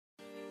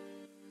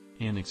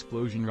An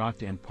explosion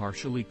rocked and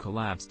partially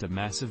collapsed a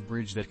massive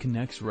bridge that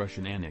connects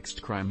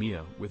Russian-annexed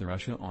Crimea with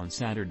Russia on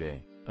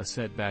Saturday, a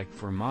setback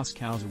for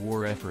Moscow's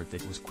war effort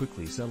that was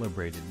quickly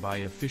celebrated by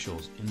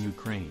officials in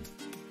Ukraine.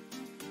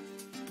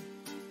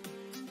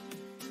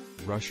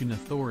 Russian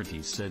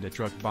authorities said a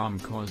truck bomb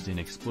caused an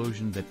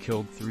explosion that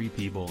killed 3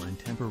 people and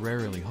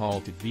temporarily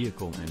halted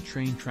vehicle and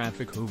train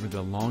traffic over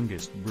the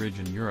longest bridge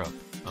in Europe,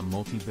 a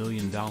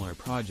multi-billion-dollar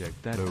project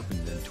that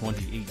opened in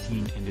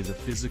 2018 and is a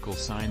physical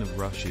sign of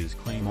Russia's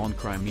claim on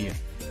Crimea.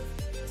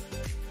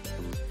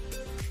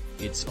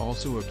 It's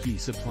also a key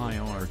supply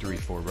artery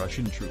for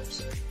Russian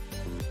troops.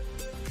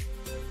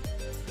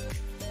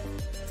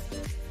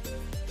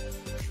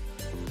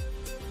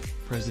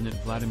 President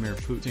Vladimir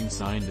Putin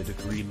signed a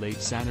decree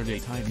late Saturday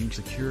tightening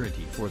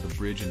security for the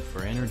bridge and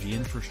for energy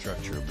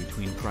infrastructure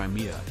between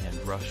Crimea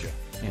and Russia,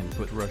 and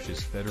put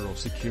Russia's Federal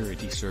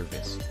Security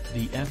Service,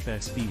 the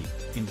FSB,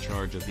 in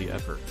charge of the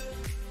effort.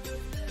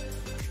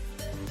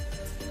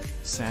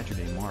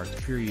 Saturday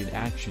marked Period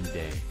Action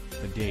Day,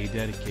 a day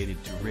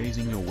dedicated to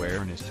raising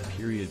awareness to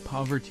period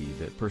poverty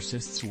that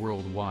persists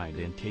worldwide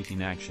and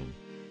taking action.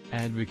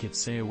 Advocates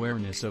say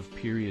awareness of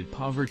period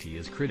poverty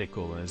is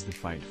critical as the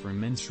fight for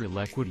menstrual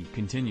equity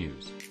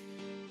continues.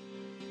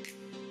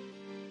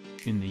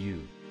 In the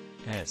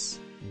U.S.,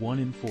 1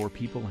 in 4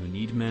 people who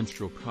need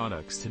menstrual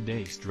products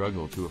today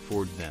struggle to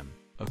afford them,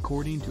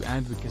 according to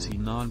advocacy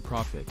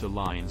nonprofit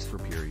Alliance for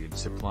Period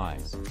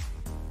Supplies.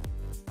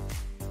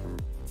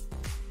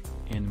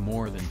 And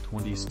more than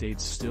 20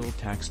 states still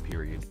tax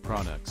period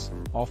products,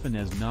 often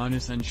as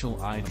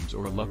non-essential items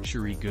or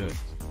luxury goods.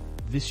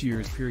 This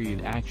year's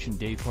Period Action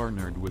Day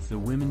partnered with the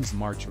Women's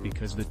March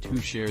because the two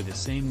share the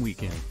same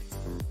weekend.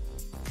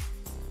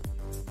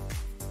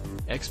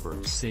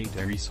 Experts say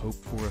there is hope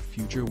for a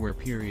future where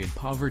period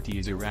poverty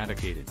is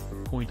eradicated,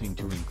 pointing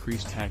to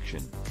increased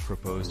action,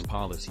 proposed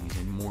policies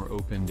and more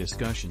open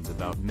discussions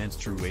about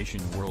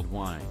menstruation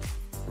worldwide.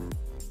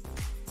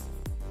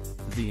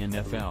 The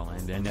NFL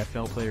and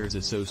NFL Players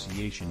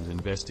Association's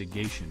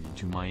investigation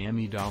into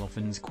Miami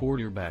Dolphins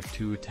quarterback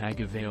Tua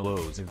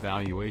Tagovailoa's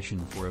evaluation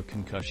for a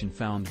concussion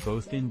found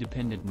both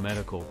independent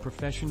medical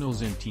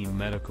professionals and team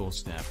medical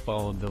staff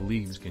followed the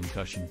league's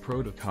concussion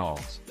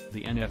protocols,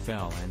 the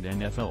NFL and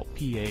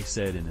NFLPA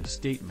said in a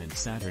statement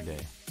Saturday.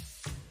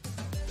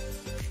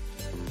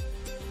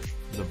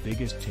 The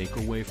biggest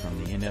takeaway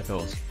from the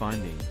NFL's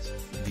findings: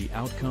 the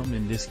outcome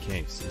in this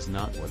case is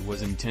not what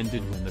was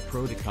intended when the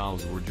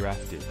protocols were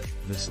drafted,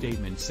 the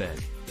statement said.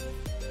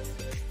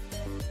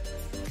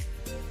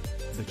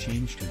 The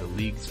change to the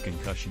league's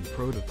concussion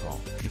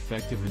protocol,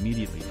 effective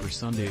immediately for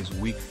Sunday's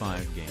Week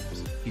 5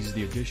 games, is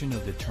the addition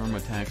of the term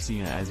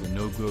ataxia as a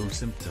no-go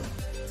symptom.